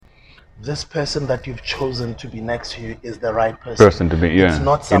this person that you've chosen to be next to you is the right person to be, yeah. It's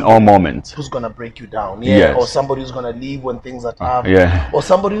not in all moments who's gonna break you down, yes. or somebody who's gonna leave when things are tough, yeah. or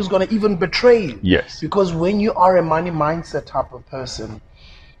somebody who's gonna even betray you. Yes. Because when you are a money mindset type of person,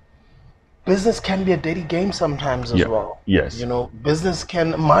 business can be a dirty game sometimes as well. Yes. You know,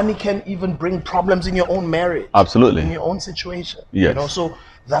 money can even bring problems in your own marriage. Absolutely. In your own situation. Yes. You know, so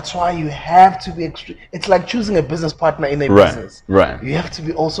that's why you have to be extreme. It's like choosing a business partner in a business. Right. You have to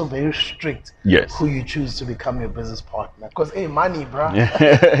be also very strict. Yes. Who you choose to become your business partner. Because, hey, money, bro.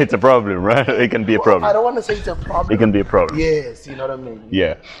 It's a problem, right? It can be a problem. I don't want to say it's a problem. It can be a problem. Yes, you know what I mean?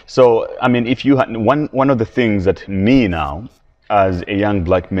 Yeah. So, I mean, if you had one of the things that me now, as a young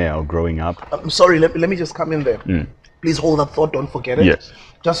black male growing up. I'm sorry, let me just come in there. Please hold that thought, don't forget it. Yes.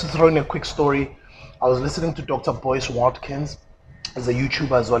 Just to throw in a quick story, I was listening to Dr. Boyce Watkins. He's a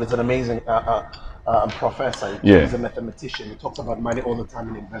YouTuber as well. He's an amazing professor. He's a mathematician. He talks about money all the time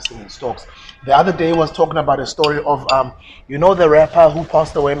and investing in stocks. The other day he was talking about a story of, you know, the rapper who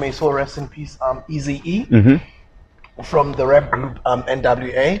passed away, may so rest in peace, Eazy-E, from the rap group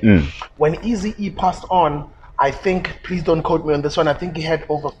NWA. When Eazy-E passed on, I think, please don't quote me on this one, I think he had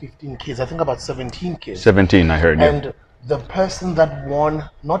over 15 kids. I think about 17 kids. 17, I heard. And the person that won,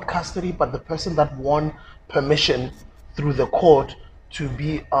 not custody, but the person that won permission through the court to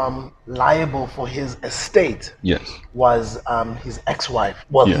be liable for his estate was his ex-wife.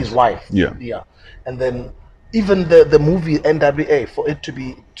 Well, his wife. Yeah. And then even the movie NWA, for it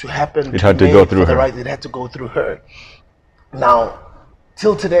to happen, it had to go through her. It had to go through her. Now,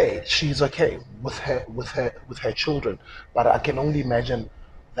 till today, she's okay with her children, but I can only imagine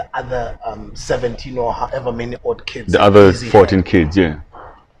the other 17 or however many odd kids. The other 14 kids, yeah.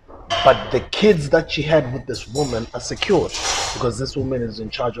 But the kids that she had with this woman are secured because this woman is in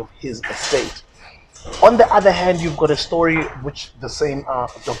charge of his estate. On the other hand, you've got a story which the same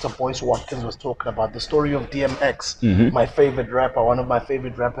Dr. Boyce Watkins was talking about, the story of DMX, my favorite rapper, one of my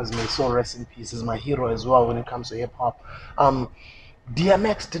favorite rappers, may so rest in peace, is my hero as well when it comes to hip hop.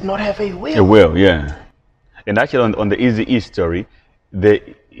 DMX did not have a will. A will, yeah. And actually, on the Eazy-E story,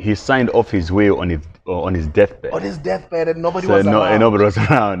 he signed off his will on his deathbed. On his deathbed, and nobody was around. Nobody was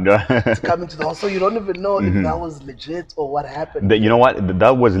around. To come into the house, so you don't even know if that was legit or what happened. You know what?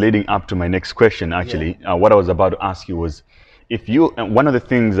 That was leading up to my next question. Actually, what I was about to ask you was, if you, one of the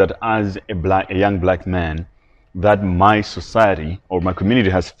things that as a young black man, that my society or my community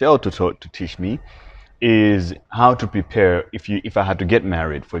has failed to teach me, is how to prepare if I had to get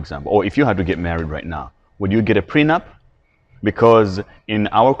married, for example, or if you had to get married right now, would you get a prenup? Because in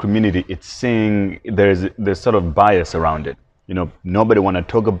our community, it's saying there's sort of bias around it. You know, nobody want to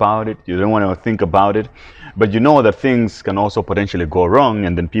talk about it. You don't want to think about it, but you know that things can also potentially go wrong,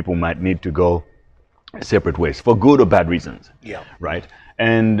 and then people might need to go separate ways for good or bad reasons. Yeah. Right.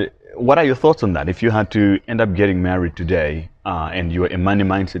 And what are your thoughts on that? If you had to end up getting married today, and you're a money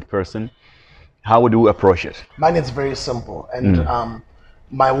mindset person, how would you approach it? Mine is very simple, and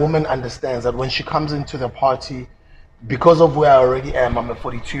my woman understands that when she comes into the party, because of where I already am, I'm a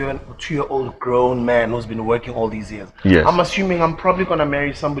 42-year-old grown man who's been working all these years. Yes. I'm assuming I'm probably going to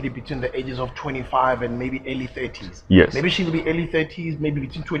marry somebody between the ages of 25 and maybe early 30s. Yes. Maybe she'll be early 30s, maybe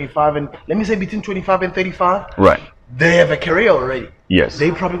between 25 and, let me say between 25 and 35. Right. They have a career already. Yes.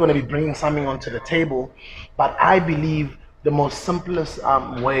 They're probably going to be bringing something onto the table, but I believe the most simplest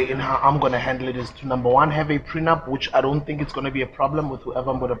way in how I'm going to handle it is to, number one, have a prenup, which I don't think it's going to be a problem with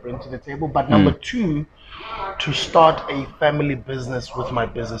whoever I'm going to bring to the table. But number two, to start a family business with my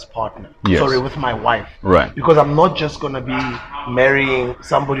business partner. Yes. Sorry, with my wife. Right. Because I'm not just going to be marrying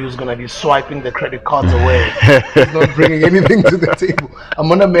somebody who's going to be swiping the credit cards away. He's not bringing anything to the table. I'm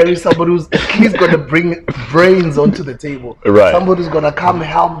going to marry somebody who's at least going to bring brains onto the table. Right. Somebody who's going to come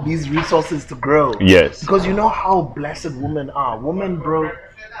help these resources to grow. Yes. Because you know how blessed women are. Women, bro,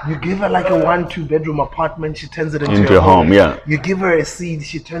 you give her like a 1-2 bedroom apartment, she turns it into a home. Yeah. You give her a seed,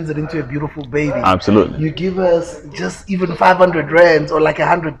 she turns it into a beautiful baby. Absolutely. You give her just even 500 rands or like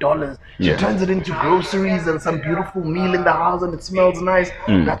 $100, she turns it into groceries and some beautiful meal in the house, and it smells nice.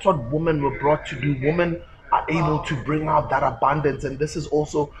 That's what women were brought to do. Women are able to bring out that abundance, and this is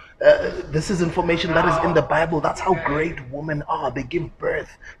also this is information that is in the Bible. That's how great women are. They give birth,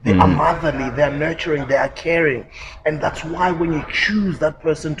 they are motherly, they are nurturing, they are caring, and that's why when you choose that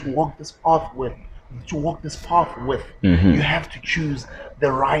person to walk this path with, you have to choose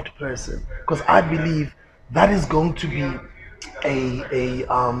the right person, because I believe that is going to be a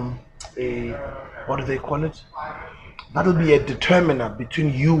what do they call it? That'll be a determiner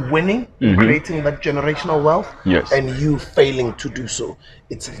between you winning, creating that generational wealth, and you failing to do so.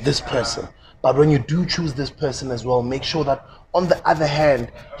 It's this person. But when you do choose this person as well, make sure that on the other hand,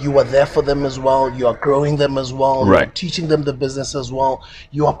 you are there for them as well. You are growing them as well. Right. You're teaching them the business as well.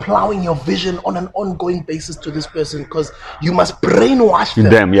 You are plowing your vision on an ongoing basis to this person, because you must brainwash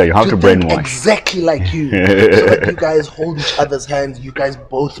them. Yeah, you have to think brainwash exactly like you, so that you guys hold each other's hands. You guys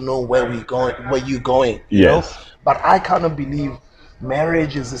both know where you're going. You know? But I kind of believe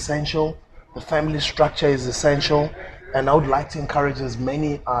marriage is essential. The family structure is essential. And I would like to encourage as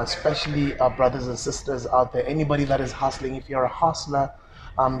many, especially brothers and sisters out there, anybody that is hustling, if you're a hustler,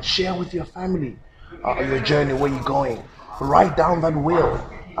 share with your family your journey, where you're going. Write down that will.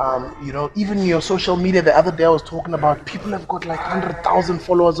 You know, even your social media. The other day I was talking about people have got like 100,000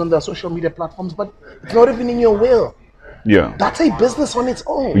 followers on their social media platforms, but it's not even in your will. Yeah. That's a business on its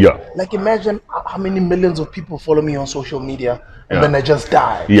own. Yeah. Like, imagine how many millions of people follow me on social media, and then I just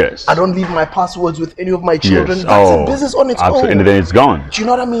die. Yes. I don't leave my passwords with any of my children. Yes. That's a business on its own. And then it's gone. Do you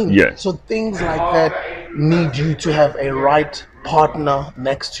know what I mean? Yes. So things like that need you to have a right partner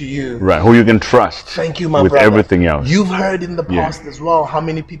next to you. Right. Who you can trust. Thank you, my with brother. everything else. You've heard in the past as well how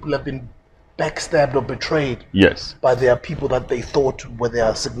many people have been backstabbed or betrayed. Yes. By their people that they thought were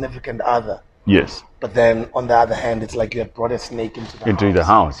their significant other. Yes. But then on the other hand, it's like you had brought a snake into the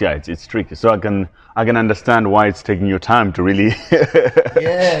house. Yeah, it's tricky. So I can understand why it's taking you time to really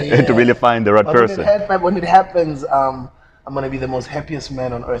to really find the right person. When it happens, I'm gonna be the most happiest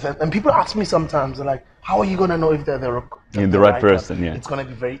man on earth. And people ask me sometimes, they're like, "How are you gonna know if they're the right person?" Yeah, it's gonna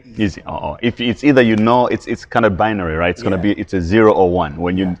be very easy. If it's either it's kind of binary, right? It's gonna be a 0 or 1.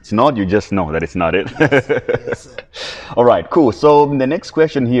 When it's not, you just know that it's not it. Yes. All right, cool. So the next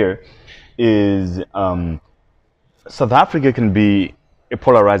question here is South Africa can be a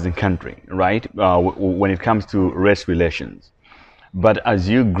polarizing country, right? When it comes to race relations. But as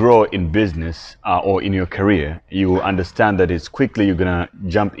you grow in business or in your career, you understand that it's quickly you're going to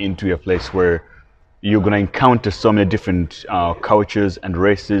jump into a place where you're going to encounter so many different cultures and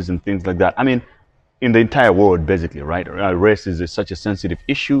races and things like that. I mean, in the entire world, basically, right? Race is such a sensitive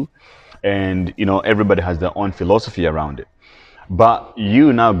issue, and, you know, everybody has their own philosophy around it. But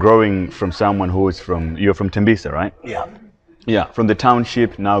you now growing from someone who is you're from Tembisa, right? Yeah. Yeah, from the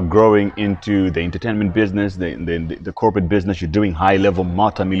township, now growing into the entertainment business, the corporate business. You're doing high-level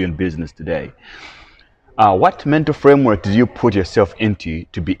multi-million business today. What mental framework did you put yourself into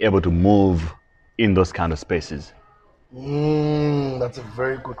to be able to move in those kind of spaces? That's a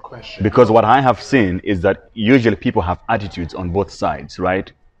very good question. Because what I have seen is that usually people have attitudes on both sides, right?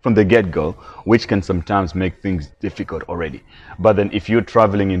 From the get-go, which can sometimes make things difficult already. But then if you're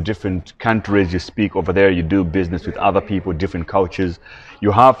traveling in different countries, you speak over there, you do business with other people, different cultures, you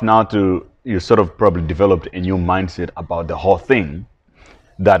have now you sort of probably developed a new mindset about the whole thing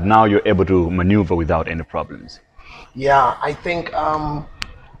that now you're able to maneuver without any problems. Yeah, I think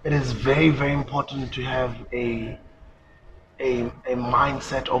it is very, very important to have a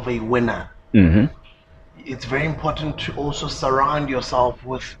mindset of a winner. Mm-hmm. It's very important to also surround yourself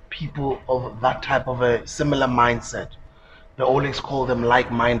with people of that type of a similar mindset. They always call them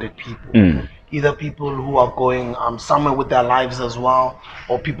like-minded people. Either people who are going somewhere with their lives as well,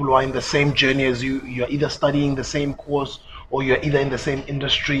 or people who are in the same journey as you. You're either studying the same course, or you're either in the same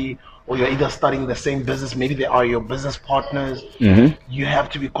industry, or you're either studying the same business. Maybe they are your business partners. Mm-hmm. You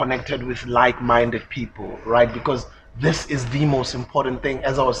have to be connected with like-minded people, right? Because this is the most important thing.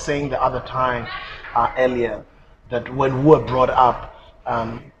 As I was saying the other time, earlier, that when we were brought up,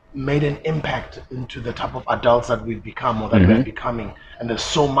 made an impact into the type of adults that we've become, or that we're becoming. And there's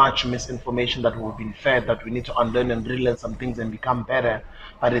so much misinformation that we've been fed that we need to unlearn and relearn some things and become better.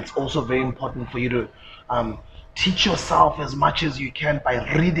 But it's also very important for you to teach yourself as much as you can by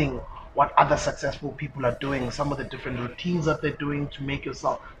reading what other successful people are doing, some of the different routines that they're doing to make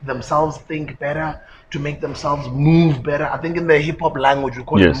themselves think better, to make themselves move better. I think in the hip hop language we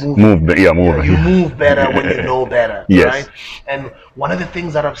call it move. Move. You move better when you know better, yes. Right? And one of the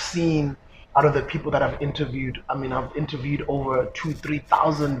things that I've seen out of the people that I've interviewed, I've interviewed over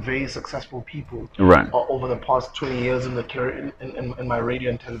 2,000-3,000 very successful people, right, over the past 20 years in the career, in my radio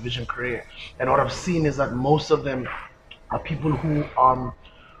and television career. And what I've seen is that most of them are people who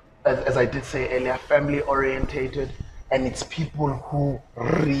as I did say earlier, family orientated, and it's people who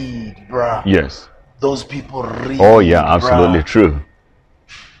read, bruh. Yes. Those people read. Oh yeah, absolutely bruh. True.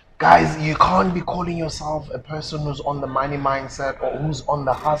 Guys, you can't be calling yourself a person who's on the money mindset or who's on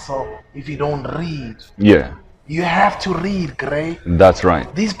the hustle if you don't read. Yeah. You have to read, Gray. That's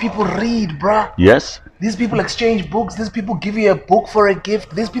right. These people read, bruh. Yes. These people exchange books. These people give you a book for a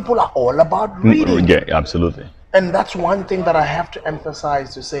gift. These people are all about reading. Yeah, absolutely. And that's one thing that I have to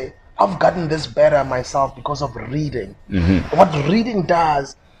emphasize, to say, I've gotten this better myself because of reading. What reading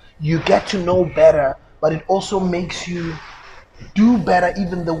does, you get to know better, but it also makes you do better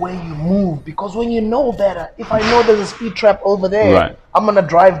even the way you move, because when you know better, if I know there's a speed trap over there, Right. I'm gonna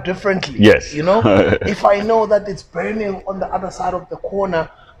drive differently. Yes. You know, if I know that it's burning on the other side of the corner,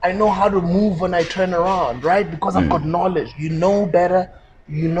 I know how to move when I turn around, right? Because I've got knowledge. You know better,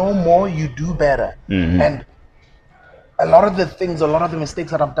 you know more, you do better. And a lot of the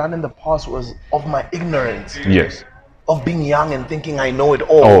mistakes that I've done in the past was of my ignorance. Yes. Of being young and thinking I know it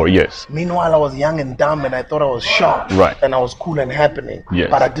all. Oh, yes. Meanwhile, I was young and dumb and I thought I was sharp. Right. And I was cool and happening. Yes.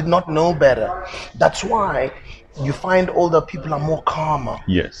 But I did not know better. That's why you find older people are more calmer.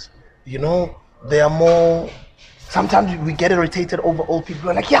 Yes. You know, they are more... Sometimes we get irritated over old people.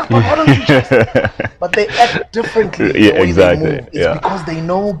 We're like, yeah, but why don't you just... But they act differently the way exactly. they move. It's because they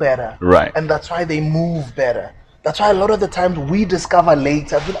know better. Right. And that's why they move better. That's why a lot of the times we discover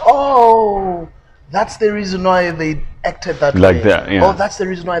later, oh, that's the reason why they acted that way. Like that, yeah. Oh, that's the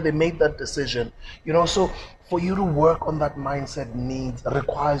reason why they made that decision. You know, so for you to work on that mindset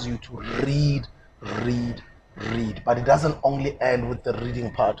requires you to read. But it doesn't only end with the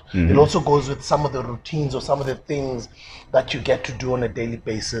reading part. It also goes with some of the routines or some of the things that you get to do on a daily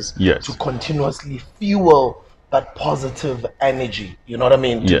basis to continuously fuel that positive energy. You know what I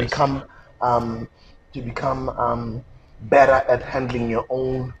mean? To become better at handling your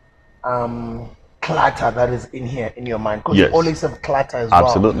own clutter that is in here in your mind, because you always have clutter as well.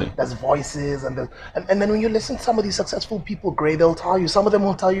 Absolutely. There's voices and then when you listen to some of these successful people, Gray, they'll tell you, some of them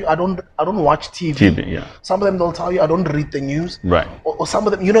will tell you, I don't watch TV. Some of them they'll tell you I don't read the news. Right. Or some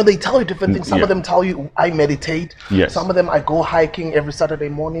of them, you know, they tell you different things. Some of them tell you I meditate. Some of them I go hiking every Saturday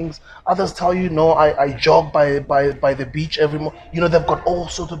mornings. Others tell you no, I jog by the beach every morning. You know, they've got all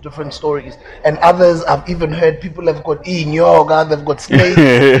sorts of different stories. And others, I've even heard people have got yoga, they've got snakes. You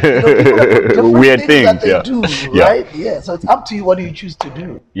know, people have got weird things that they do, right? Yeah. So it's up to you. What do you choose to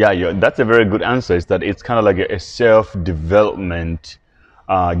do? Yeah, that's a very good answer. Is that it's kind of like a self-development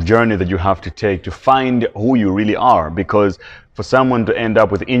journey that you have to take to find who you really are. Because for someone to end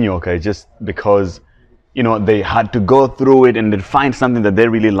up with Inyoka, just because, you know, they had to go through it and then find something that they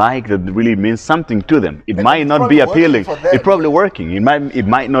really like, that really means something to them. It might not be appealing. It's probably working. It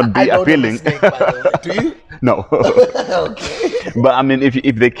might not be appealing. Snake, by the way. Do you? No. Okay. But I mean,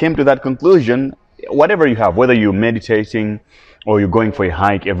 if they came to that conclusion, whatever you have, whether you're meditating or you're going for a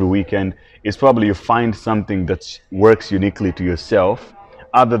hike every weekend, it's probably you find something that works uniquely to yourself,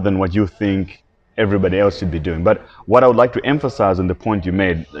 other than what you think everybody else should be doing. But what I would like to emphasize on the point you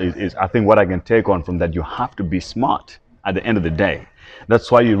made is I think what I can take on from that, you have to be smart at the end of the day.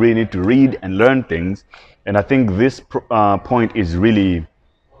 That's why you really need to read and learn things. And I think this point is really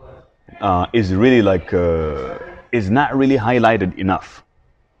like is not really highlighted enough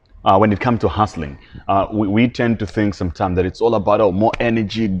when it comes to hustling. We tend to think sometimes that it's all about more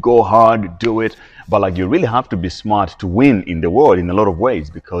energy, go hard, do it. But like, you really have to be smart to win in the world in a lot of ways,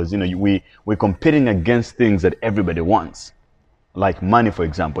 because, you know, we're competing against things that everybody wants. Like money, for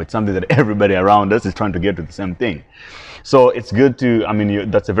example. It's something that everybody around us is trying to get to the same thing. So it's good to, I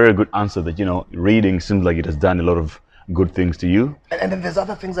mean, that's a very good answer, that, you know, reading seems like it has done a lot of good things to you. And then there's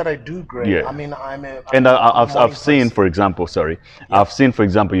other things that I do, Greg. Yeah. I mean, I've seen, for example, I've seen, for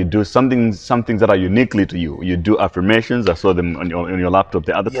example, you do some things that are uniquely to you. You do affirmations. I saw them on your laptop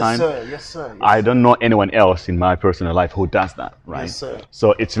the other time. Yes, sir. I don't know anyone else in my personal life who does that, right? Yes, sir.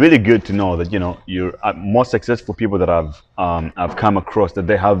 So it's really good to know that, you know, you're more successful people that I've come across, that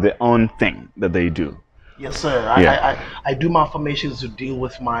they have their own thing that they do. Yes, sir. I do my affirmations to deal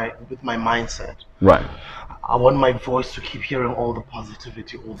with my mindset. Right. I want my voice to keep hearing all the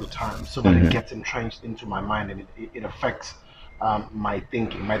positivity all the time, so that it gets entrenched into my mind, and it affects my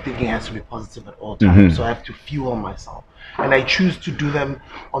thinking. My thinking has to be positive at all times, so I have to fuel myself. And I choose to do them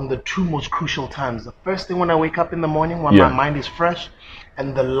on the two most crucial times. The first thing when I wake up in the morning, when my mind is fresh,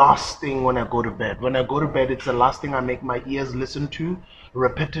 and the last thing when I go to bed. When I go to bed, it's the last thing I make my ears listen to.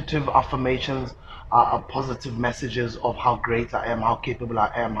 Repetitive affirmations are positive messages of how great I am, how capable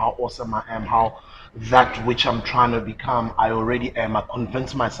I am, how awesome I am, how that which I'm trying to become, I already am. I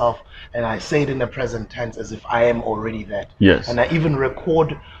convince myself, and I say it in the present tense as if I am already that. Yes. And I even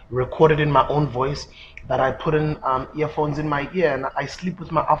record it in my own voice, that I put in earphones in my ear, and I sleep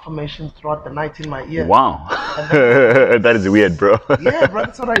with my affirmations throughout the night in my ear. Wow. That is weird, bro. Yeah, bro,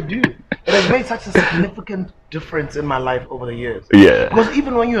 that's what I do. It has made such a significant difference in my life over the years. Yeah. Because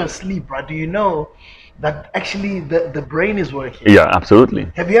even when you're asleep, bro, do you know that actually the brain is working? Yeah, absolutely.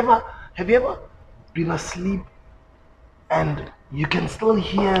 Have you ever been asleep and you can still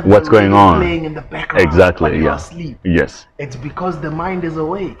hear what's going on playing in the background? Exactly. But you're asleep. Yes. It's because the mind is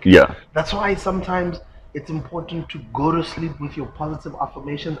awake. Yeah. That's why sometimes it's important to go to sleep with your positive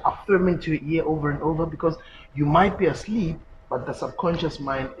affirmations, affirming to your ear over and over, because you might be asleep, but the subconscious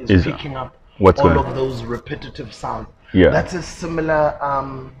mind is picking up all of those repetitive sounds. Yeah. That's a similar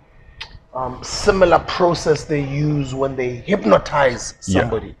similar process they use when they hypnotize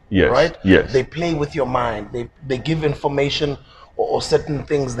somebody. Yes. Right? Yes. They play with your mind. They give information or certain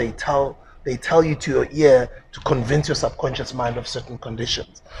things they tell you to your ear to convince your subconscious mind of certain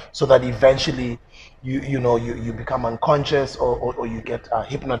conditions, so that eventually you become unconscious or you get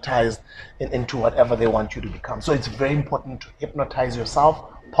hypnotized into whatever they want you to become. So it's very important to hypnotize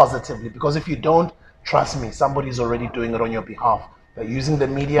yourself positively, because if you don't, trust me, somebody's already doing it on your behalf. They're using the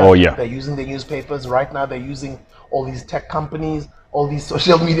media, they're using the newspapers. Right now they're using all these tech companies, all these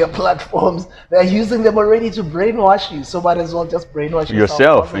social media platforms. They're using them already to brainwash you. So might as well just brainwash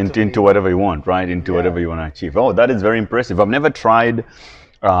yourself into whatever you want, right? Into whatever you want to achieve. Oh, that is very impressive. I've never tried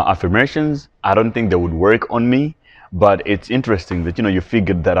affirmations. I don't think they would work on me, but it's interesting that you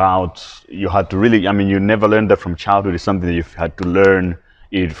figured that out. You had to really, you never learned that from childhood. It's something that you've had to learn.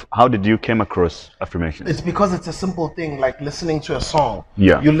 How did you came across affirmations? It's because it's a simple thing, like listening to a song.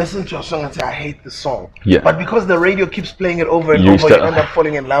 Yeah. You listen to a song and say, I hate this song. Yeah. But because the radio keeps playing it over and over, you end up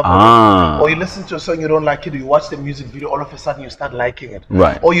falling in love with it. Or you listen to a song, you don't like it, you watch the music video, all of a sudden you start liking it.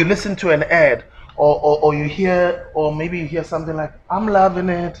 Right. Or you listen to an ad, or you hear, or maybe you hear something like, I'm loving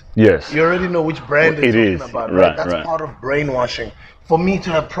it. Yes. You already know which brand it's talking about, right? That's part of brainwashing. For me to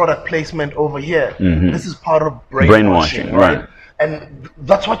have product placement over here, this is part of brainwashing, right? And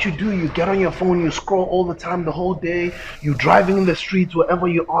that's what you do. You get on your phone, you scroll all the time, the whole day. You're driving in the streets, wherever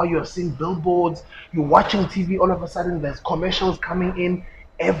you are, you're seeing billboards, you're watching TV, all of a sudden there's commercials coming in.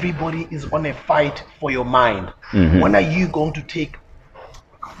 Everybody is on a fight for your mind. When are you going to take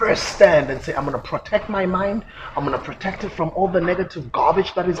first stand and say, I'm going to protect my mind, I'm going to protect it from all the negative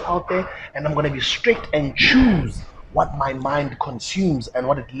garbage that is out there, and I'm going to be strict and choose what my mind consumes and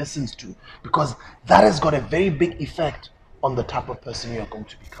what it listens to, because that has got a very big effect on the type of person you're going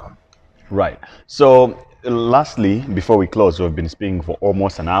to become. Right. So lastly, before we close, we've been speaking for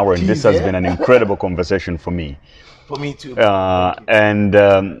almost an hour, and this has been an incredible conversation for me. For me too. And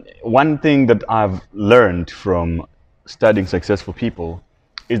one thing that I've learned from studying successful people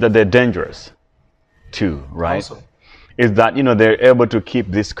is that they're dangerous too, right? Awesome. Is that, they're able to keep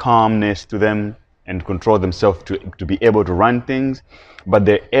this calmness to them and control themselves to be able to run things, but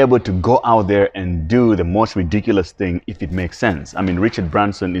they're able to go out there and do the most ridiculous thing if it makes sense. Richard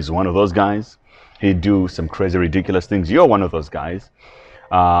Branson is one of those guys. He do some crazy, ridiculous things. You're one of those guys.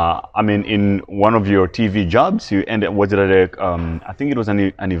 In one of your TV jobs, you ended, was it at I think it was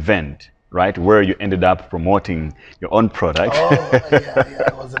an event, right, where you ended up promoting your own product.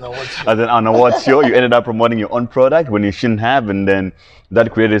 It was an award show. As an award show, you ended up promoting your own product when you shouldn't have, and then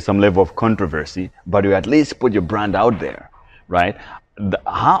that created some level of controversy, but you at least put your brand out there, right?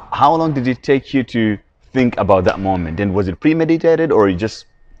 How long did it take you to think about that moment? And was it premeditated, or you just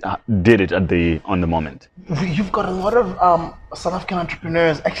did it on the moment? You've got a lot of South African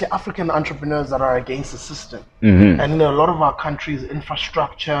entrepreneurs, actually African entrepreneurs, that are against the system. And in a lot of our countries,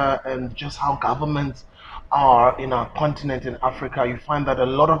 infrastructure and just how governments are in our continent in Africa, you find that a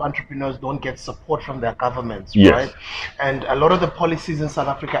lot of entrepreneurs don't get support from their governments, right? And a lot of the policies in South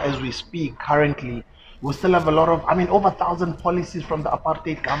Africa as we speak currently, we still have a lot of, over 1,000 policies from the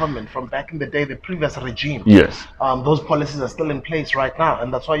apartheid government from back in the day, the previous regime. Those policies are still in place right now,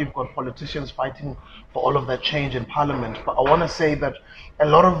 and that's why you've got politicians fighting for all of that change in parliament. But I want to say that a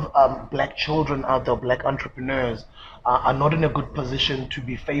lot of black children out there, black entrepreneurs, are not in a good position to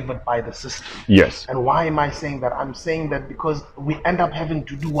be favored by the system. And why am I saying that? I'm saying that because we end up having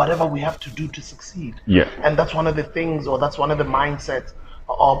to do whatever we have to do to succeed. And that's one of the things, or that's one of the mindsets.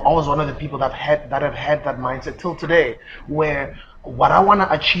 I was one of the people that have had that mindset till today, where what I want to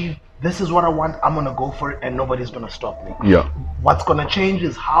achieve, this is what I want, I'm going to go for it, and nobody's going to stop me. What's going to change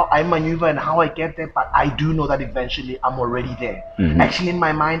is how I maneuver and how I get there, but I do know that eventually I'm already there. Actually, in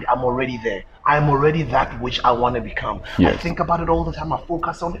my mind, I'm already there. I'm already that which I want to become. I think about it all the time. I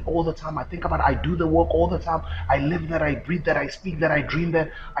focus on it all the time. I think about it. I do the work all the time. I live that. I breathe that. I speak that. I dream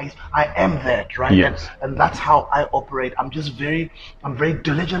that. I am that, right? And that's how I operate. I'm very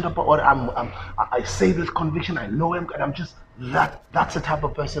diligent about what I say with conviction. I know him, and I'm just that. That's the type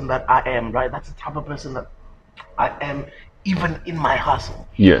of person that I am, right? That's the type of person that I am, even in my hustle.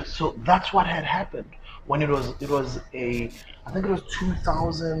 So that's what had happened when it was I think it was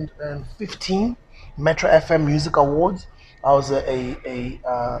 2015 Metro FM Music Awards. I was an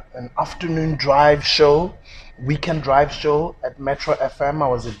afternoon drive show, weekend drive show at Metro FM. I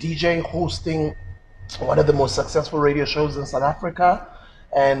was a DJ hosting one of the most successful radio shows in South Africa,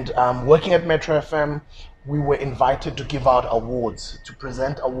 and working at Metro FM. we were invited to give out awards, to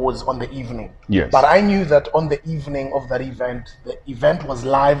present awards on the evening. Yes. But I knew that on the evening of that event, the event was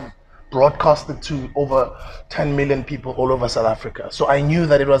live, broadcasted to over 10 million people all over South Africa. So I knew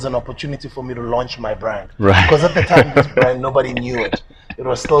that it was an opportunity for me to launch my brand. Right. Because at the time, this brand, nobody knew it. It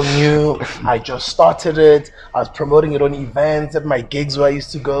was still new. I just started it. I was promoting it on events at my gigs where I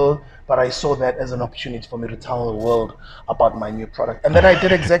used to go. But I saw that as an opportunity for me to tell the world about my new product. And then I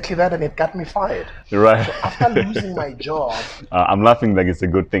did exactly that, and it got me fired. Right. So after losing my job... I'm laughing like it's a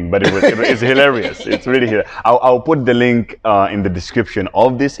good thing, but it's hilarious. It's really hilarious. I'll put the link in the description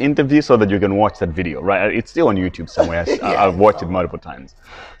of this interview so that you can watch that video, right? It's still on YouTube somewhere. I've watched it multiple times.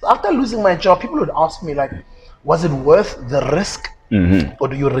 So after losing my job, people would ask me, like, was it worth the risk? Mm-hmm. Or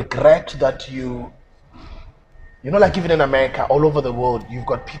do you regret that you know, like even in America, all over the world, you've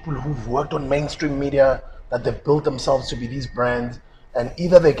got people who've worked on mainstream media, that they've built themselves to be these brands, and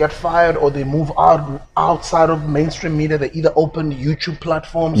either they get fired or they move outside of mainstream media. They either open YouTube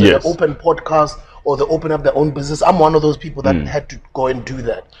platforms, yes, or they open podcasts, or they open up their own business. I'm one of those people that had to go and do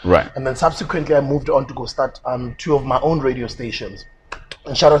that. Right. And then subsequently, I moved on to go start 2 of my own radio stations.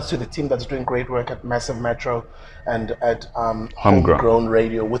 And shout out to the team that's doing great work at Massive Metro and at Homegrown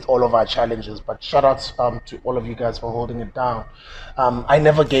Radio with all of our challenges. But shout out to all of you guys for holding it down. I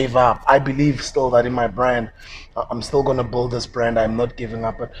never gave up. I believe still that in my brand, I'm still going to build this brand. I'm not giving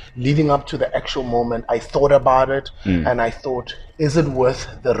up. But leading up to the actual moment, I thought about it and I thought, is it worth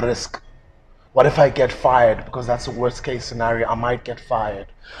the risk? What if I get fired? Because that's the worst case scenario. I might get fired.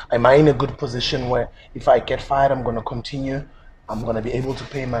 Am I in a good position where if I get fired, I'm going to continue? I'm going to be able to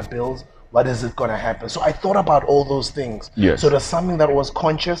pay my bills. What is it going to happen? So I thought about all those things. Yes. So there's something that was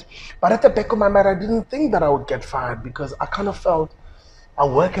conscious. But at the back of my mind, I didn't think that I would get fired because I kind of felt I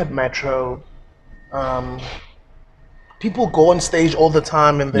work at Metro. People go on stage all the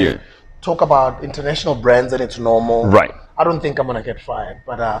time and they talk about international brands and it's normal. Right. I don't think I'm going to get fired,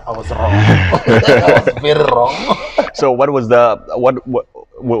 but I was wrong. I was very wrong. So what was that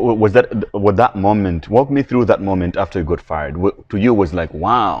moment? Walk me through that moment after you got fired. To you was like,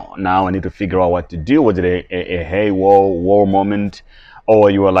 wow, now I need to figure out what to do. Was it a hey, whoa moment?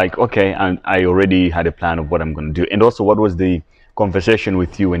 Or you were like, okay, I already had a plan of what I'm going to do. And also, what was the conversation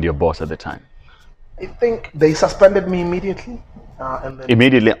with you and your boss at the time? I think they suspended me immediately. And then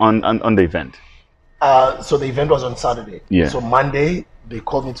immediately on the event? So the event was on Saturday. Yeah. So Monday, they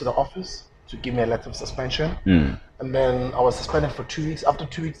called me to the office to give me a letter of suspension. And then I was suspended for 2 weeks. After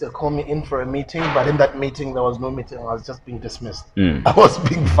 2 weeks, they called me in for a meeting. But in that meeting, there was no meeting. I was just being dismissed. I was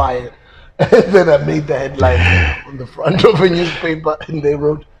being fired. And then I made the headline on the front of a newspaper. And they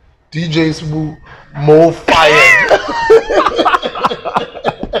wrote, DJ Smoo, more fired.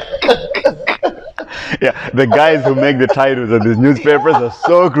 Yeah, the guys who make the titles of these newspapers are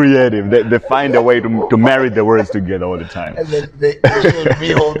so creative. They find a way to marry the words together all the time. And then they showed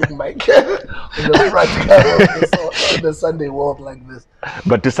me holding my camera in the front cover of the Sunday World like this.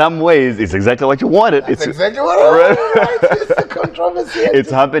 But to some ways, it's exactly what you wanted. It's exactly what I wanted. It's the controversy.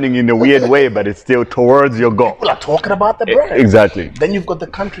 It's happening in a weird way, but it's still towards your goal. People are talking about the brand. Exactly. Then you've got the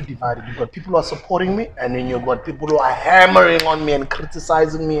country divided. You've got people who are supporting me, and then you've got people who are hammering on me and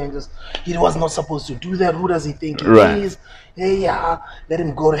criticizing me and just, he was not supposed to do that. Who does he think he is? Hey, let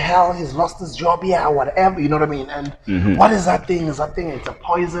him go to hell. He's lost his job. Yeah, whatever. You know what I mean? And what is that thing? Is that thing? It's a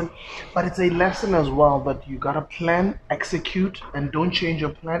poison. But it's a lesson as well that you got to plan, execute, and don't change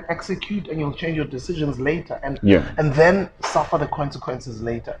your plan. Execute, and you'll change your decisions later. And then suffer the consequences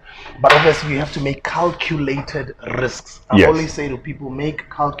later. But obviously, you have to make calculated risks. I always say to people, make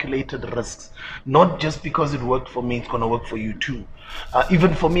calculated risks. Not just because it worked for me, it's going to work for you too.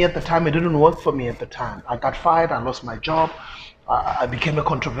 Even for me at the time, it didn't work for me at the time. I got fired, I lost my job, I became a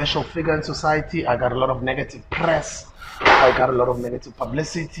controversial figure in society, I got a lot of negative press, I got a lot of negative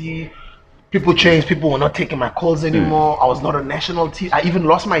publicity. People changed, people were not taking my calls anymore, I was not on national TV, I even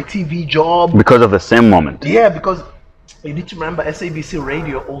lost my TV job. Because of the same moment? Yeah, because you need to remember SABC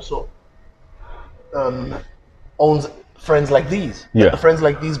Radio also owns Friends Like These. Yeah. Friends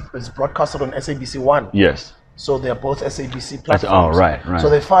Like These is broadcasted on SABC 1. Yes. So they're both SABC platforms. Oh, right. So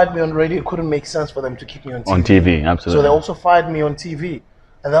they fired me on radio. It couldn't make sense for them to keep me on TV. On TV, absolutely. So they also fired me on TV.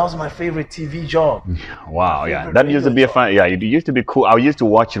 And that was my favorite TV job. Wow, yeah. That used to be a fun, it used to be cool. I used to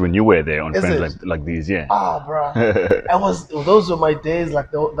watch it when you were there on Friends Like These, yeah. Bro. Those were my days. Like,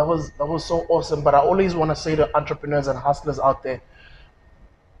 that was so awesome. But I always want to say to entrepreneurs and hustlers out there,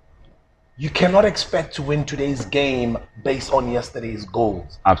 you cannot expect to win today's game based on yesterday's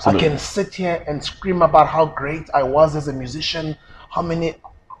goals. Absolutely. I can sit here and scream about how great I was as a musician, how many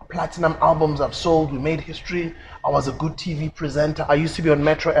platinum albums I've sold. We made history. I was a good TV presenter. I used to be on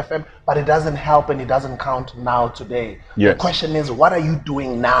Metro FM, but it doesn't help and it doesn't count now today. Yes. The question is, what are you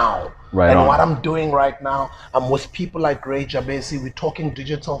doing now? Right and on. what I'm doing right now, I'm with people like Ray Jabesi. We're talking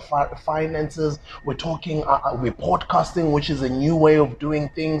digital finances. We're talking, we're podcasting, which is a new way of doing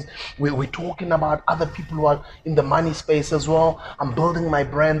things. We're talking about other people who are in the money space as well. I'm building my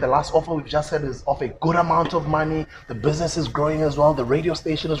brand. The last offer we've just said is of a good amount of money. The business is growing as well. The radio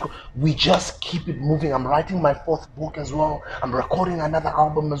station is growing. We just keep it moving. I'm writing my 4th book as well. I'm recording another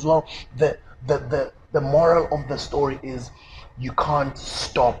album as well. The moral of the story is, you can't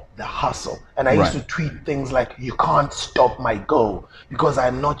stop the hustle. And I used to tweet things like, you can't stop my goal, because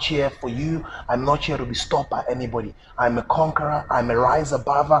I'm not here for you. I'm not here to be stopped by anybody. I'm a conqueror. I'm a rise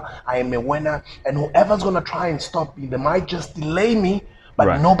abover. I am a winner. And whoever's going to try and stop me, they might just delay me,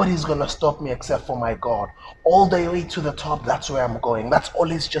 but nobody's going to stop me except for my God. All the way to the top, that's where I'm going. That's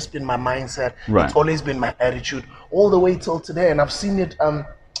always just been my mindset. It's always been my attitude all the way till today. And I've seen it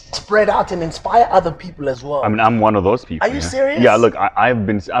spread out and inspire other people as well. I mean, I'm one of those people. Are you serious? Yeah, look, I've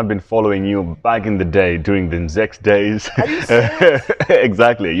been following you back in the day during the Zex days. Are you serious?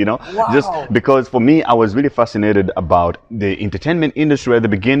 Exactly, you know. Wow. Just because for me, I was really fascinated about the entertainment industry at the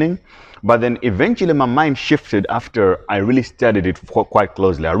beginning, but then eventually my mind shifted after I really studied it quite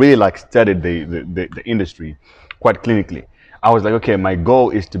closely. I really studied the industry quite clinically. I was like, okay, my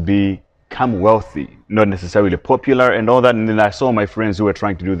goal is to become wealthy, not necessarily popular and all that. And then I saw my friends who were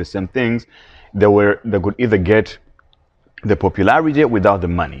trying to do the same things. They could either get the popularity without the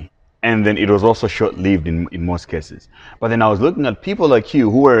money, and then it was also short-lived in most cases. But then I was looking at people like you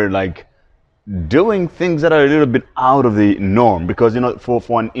who were like doing things that are a little bit out of the norm, because, you know, for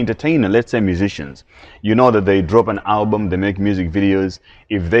an entertainer, let's say musicians, you know that they drop an album, they make music videos.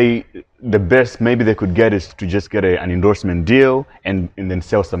 If the best maybe they could get is to just get an endorsement deal and then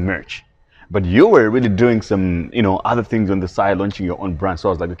sell some merch. But you were really doing some, you know, other things on the side, launching your own brand. So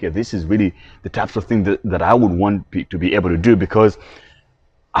I was like, okay, this is really the types of things that I would want to be able to do, because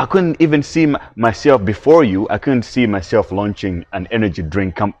I couldn't even see myself before you. I couldn't see myself launching an energy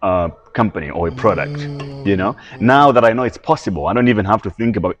drink company or a product, you know. Now that I know it's possible, I don't even have to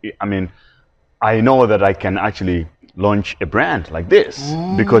think about it. I mean, I know that I can actually launch a brand like this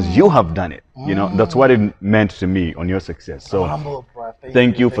because you have done it. You know, that's what it meant to me on your success. So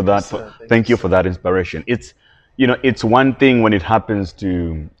thank you for that. Thank you for that inspiration. It's, you know, it's one thing when it happens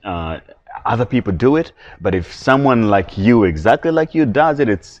to other people do it, but if someone like you, exactly like you, does it,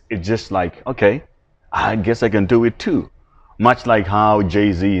 it's just like, okay, I guess I can do it too. Much like how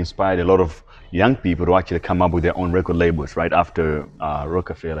Jay-Z inspired a lot of young people to actually come up with their own record labels right after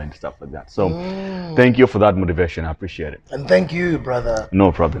Rockefeller and stuff like that. So thank you for that motivation. I appreciate it. And thank you, brother.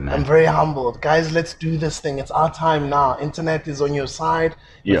 No problem, man. I'm very humbled. Guys, let's do this thing. It's our time now. Internet is on your side.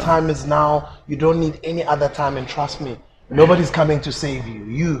 The time is now. You don't need any other time, and trust me, nobody's coming to save you.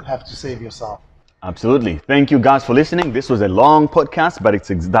 You have to save yourself. Absolutely. Thank you guys for listening. This was a long podcast, but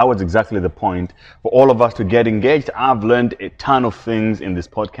that was exactly the point, for all of us to get engaged. I've learned a ton of things in this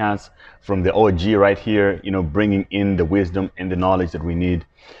podcast from the OG right here, you know, bringing in the wisdom and the knowledge that we need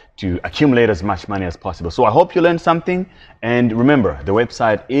to accumulate as much money as possible. So I hope you learned something. And remember, the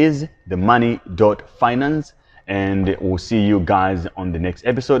website is themoney.finance. And we'll see you guys on the next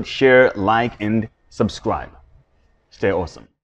episode. Share, like, and subscribe. Stay awesome.